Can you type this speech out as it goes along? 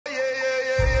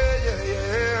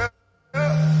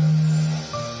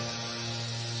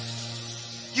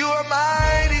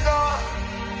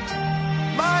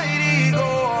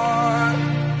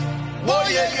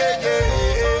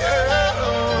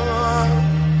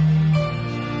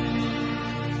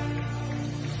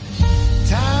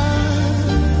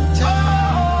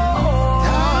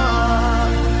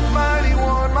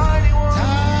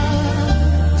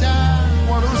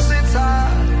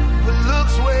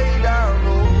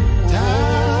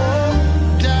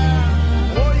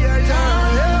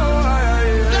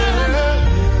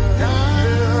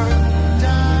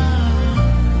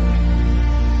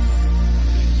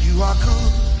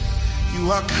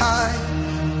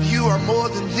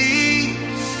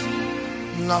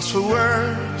lost for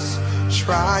words,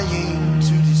 trying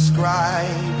to describe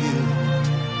you.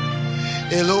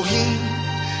 Elohim,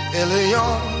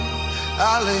 Elion,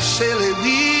 Ale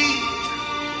Shelewi.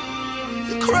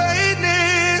 Your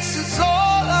greatness is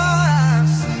all I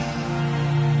see.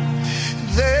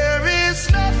 There is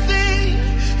nothing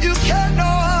you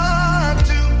cannot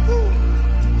do.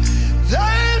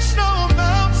 There's no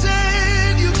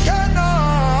mountain you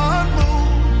cannot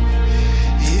move.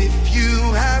 If you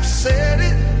have said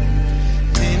it,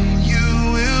 then you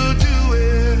will do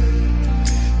it.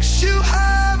 'Cause you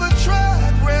have a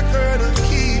track record of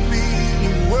keeping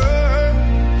your word,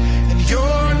 and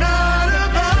you're not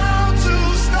about to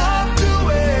stop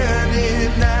doing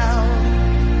it now.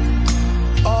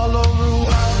 All over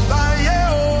Wambaye,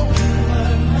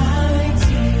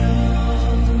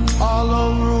 all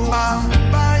over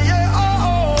Wambaye,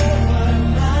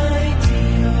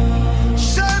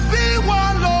 should be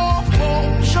one love for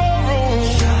showroom.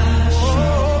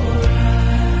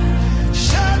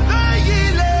 Should be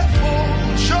left for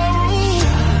showroom.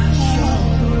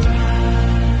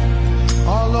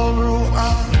 All over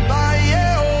Wambaye,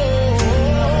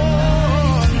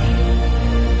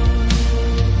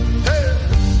 hey.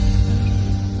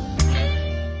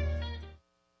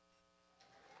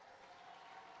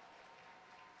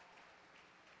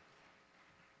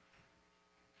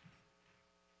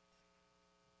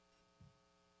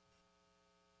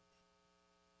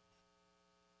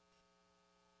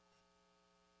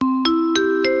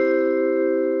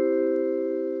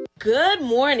 Good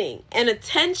morning and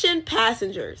attention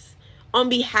passengers. On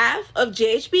behalf of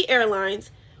JHB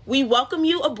Airlines, we welcome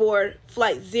you aboard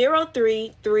Flight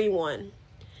 0331.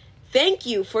 Thank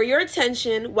you for your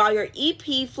attention while your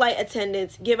EP flight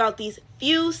attendants give out these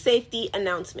few safety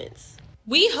announcements.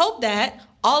 We hope that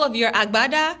all of your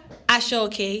agbada,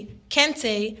 ashoke,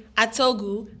 kente,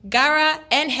 atogu, gara,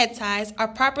 and head ties are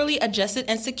properly adjusted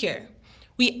and secure.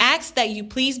 We ask that you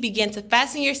please begin to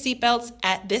fasten your seatbelts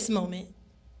at this moment.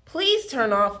 Please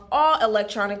turn off all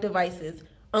electronic devices,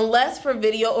 unless for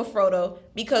video or photo,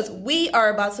 because we are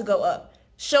about to go up,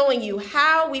 showing you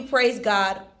how we praise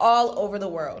God all over the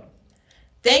world.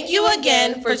 Thank you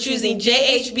again for choosing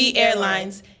JHB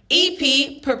Airlines.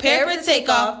 EP, prepare for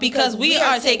takeoff because we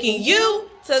are taking you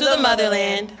to the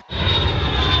motherland.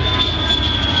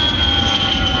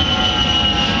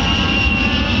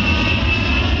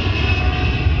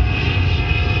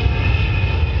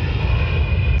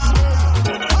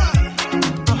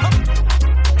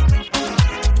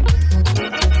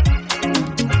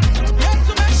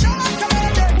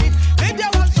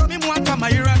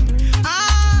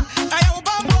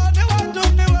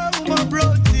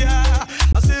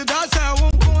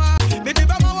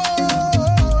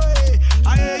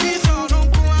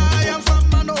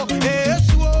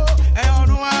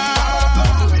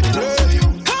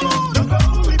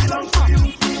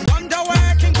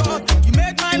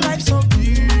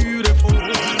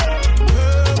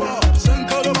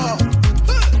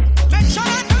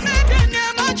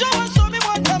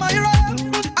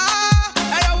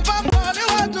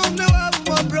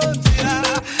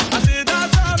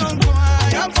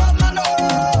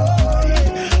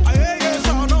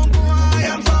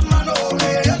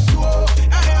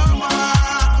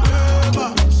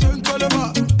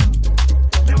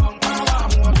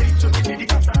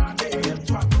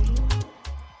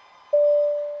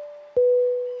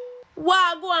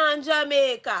 Wagwan,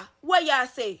 Jamaica. What y'all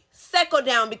say? Settle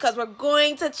down because we're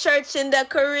going to church in the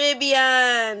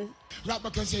Caribbean.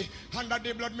 Rap can say, under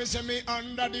the blood, me say me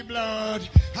under the blood.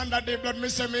 Under the blood, me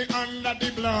say me under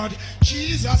the blood.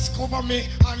 Jesus cover me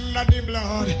under the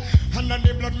blood. Under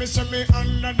the blood, me say me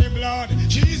under the blood.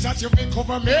 Jesus, you can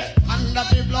cover me under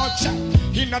the blood.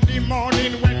 In the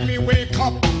morning when me wake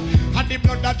up, and the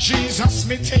blood that Jesus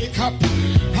me take up.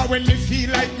 And when me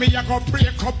feel like me, I go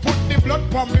break up. Put the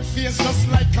blood on me face just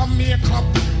like a makeup.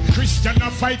 Christian I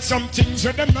fight some things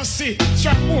where them not see.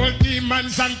 Stronghold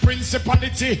demons and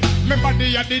principality. My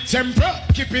body at the temple,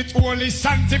 keep it holy,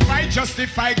 sanctify,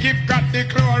 justify, give God the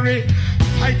glory.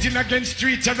 Fighting against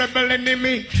three terrible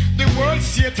enemy. The world,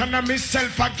 Satan and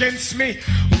myself against me.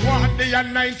 One the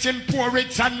anointing, pour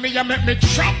it on me and make me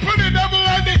trample the devil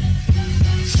on it.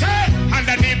 Say,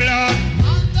 under the blood.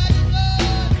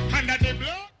 Under the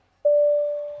blood.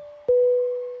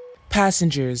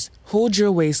 Passengers, hold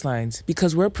your waistlines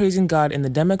because we're praising God in the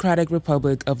Democratic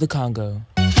Republic of the Congo.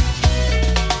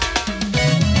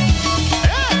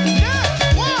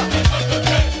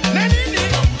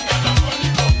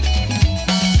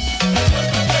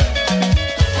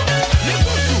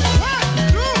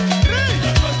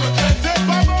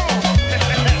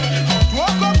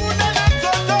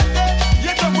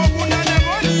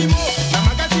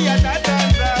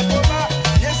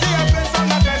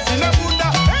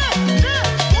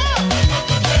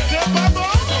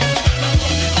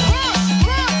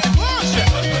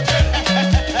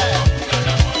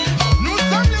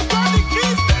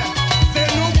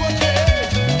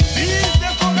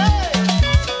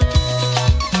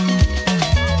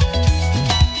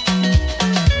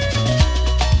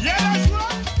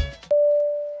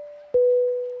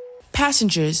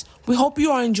 Passengers, we hope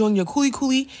you are enjoying your coolie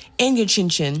coolie and your chin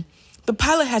chin. The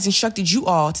pilot has instructed you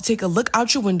all to take a look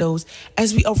out your windows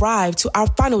as we arrive to our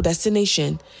final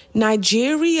destination,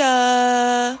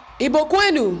 Nigeria. Ibo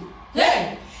kwenu.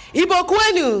 Hey! Ibo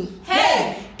kwenu.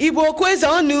 Hey! Ibo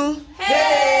kwezonu.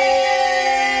 Hey!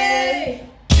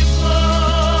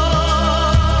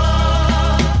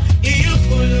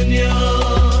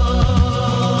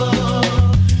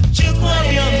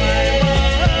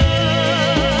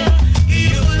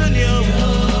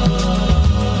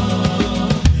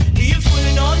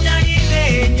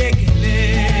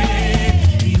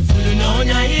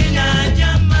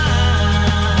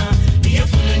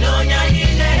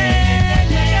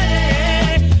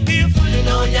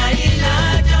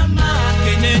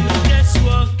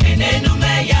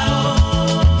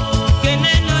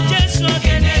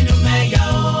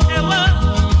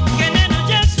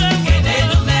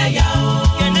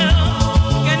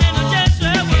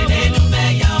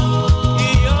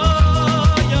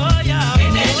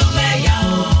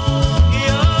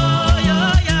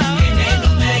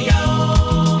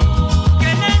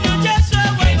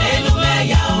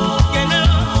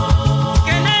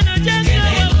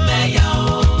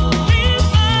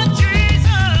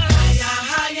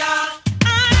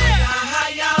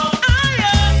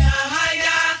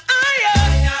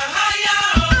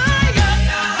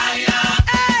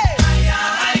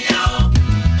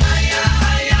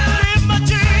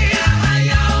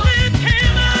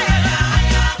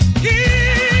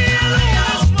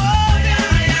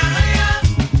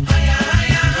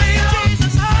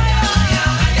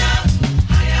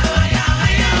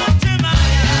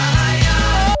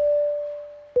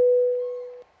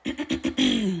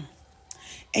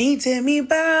 Ain't tell me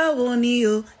báwo ni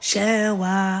o ṣe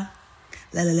wá.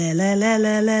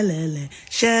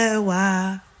 Ṣe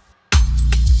wá.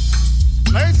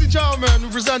 Ladies and gentlemen, we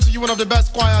present to you one of the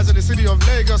best choirs in the city of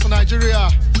Lagos, Nigeria.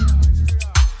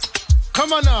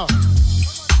 Come on now.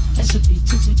 That's a beat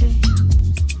to today.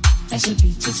 That's a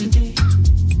beat to today.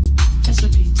 That's a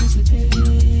beat to today.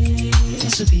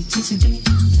 That's a beat to today.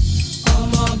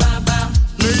 Ọmọ bàbá.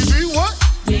 Lady, what?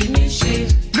 Mímí ṣe.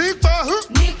 Nípa who?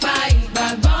 Nípa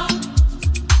ìgbàgbọ́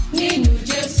nínú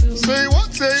Jésù. Say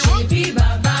what? Say what? Ṣebí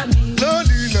bàbá mi.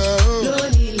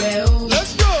 Lónìlẹ̀ o.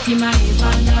 Let's go. Kí máa yìn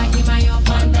fanda, kí máa yan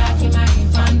fanda, kí máa yìn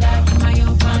fanda, kí máa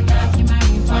yan fanda, kí máa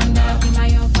yìn fanda, kí máa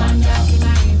yan fanda, kí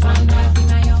máa yìn fanda, kí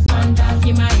máa yan fanda,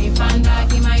 kí máa yìn fanda,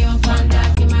 kí máa yan fanda,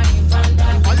 kí máa yìn fanda.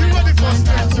 Are you ready for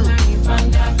stage two?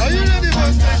 Are you ready for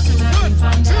stage two?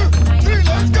 1, 2, 3,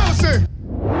 let's go, say.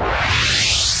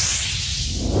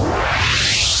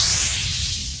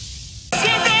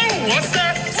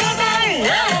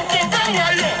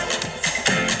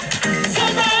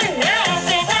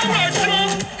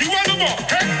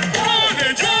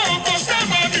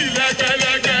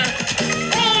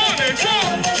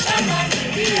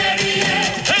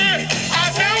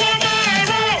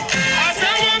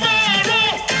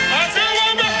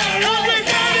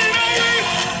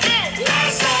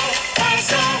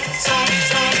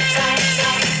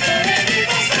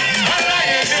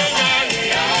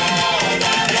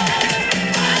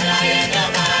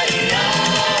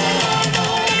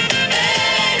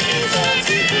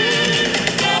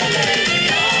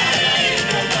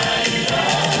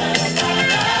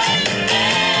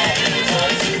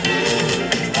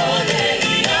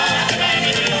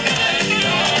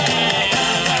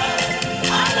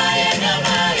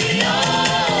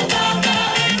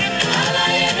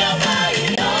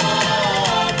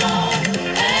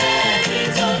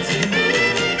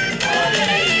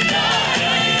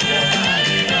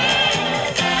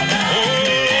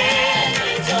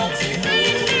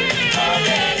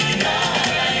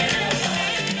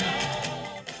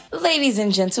 Ladies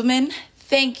and gentlemen,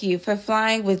 thank you for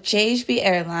flying with JHB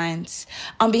Airlines.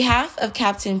 On behalf of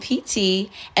Captain PT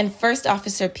and First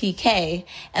Officer PK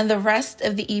and the rest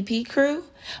of the EP crew,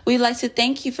 we'd like to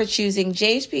thank you for choosing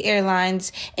JHB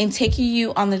Airlines and taking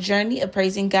you on the journey of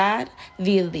praising God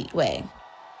the elite way.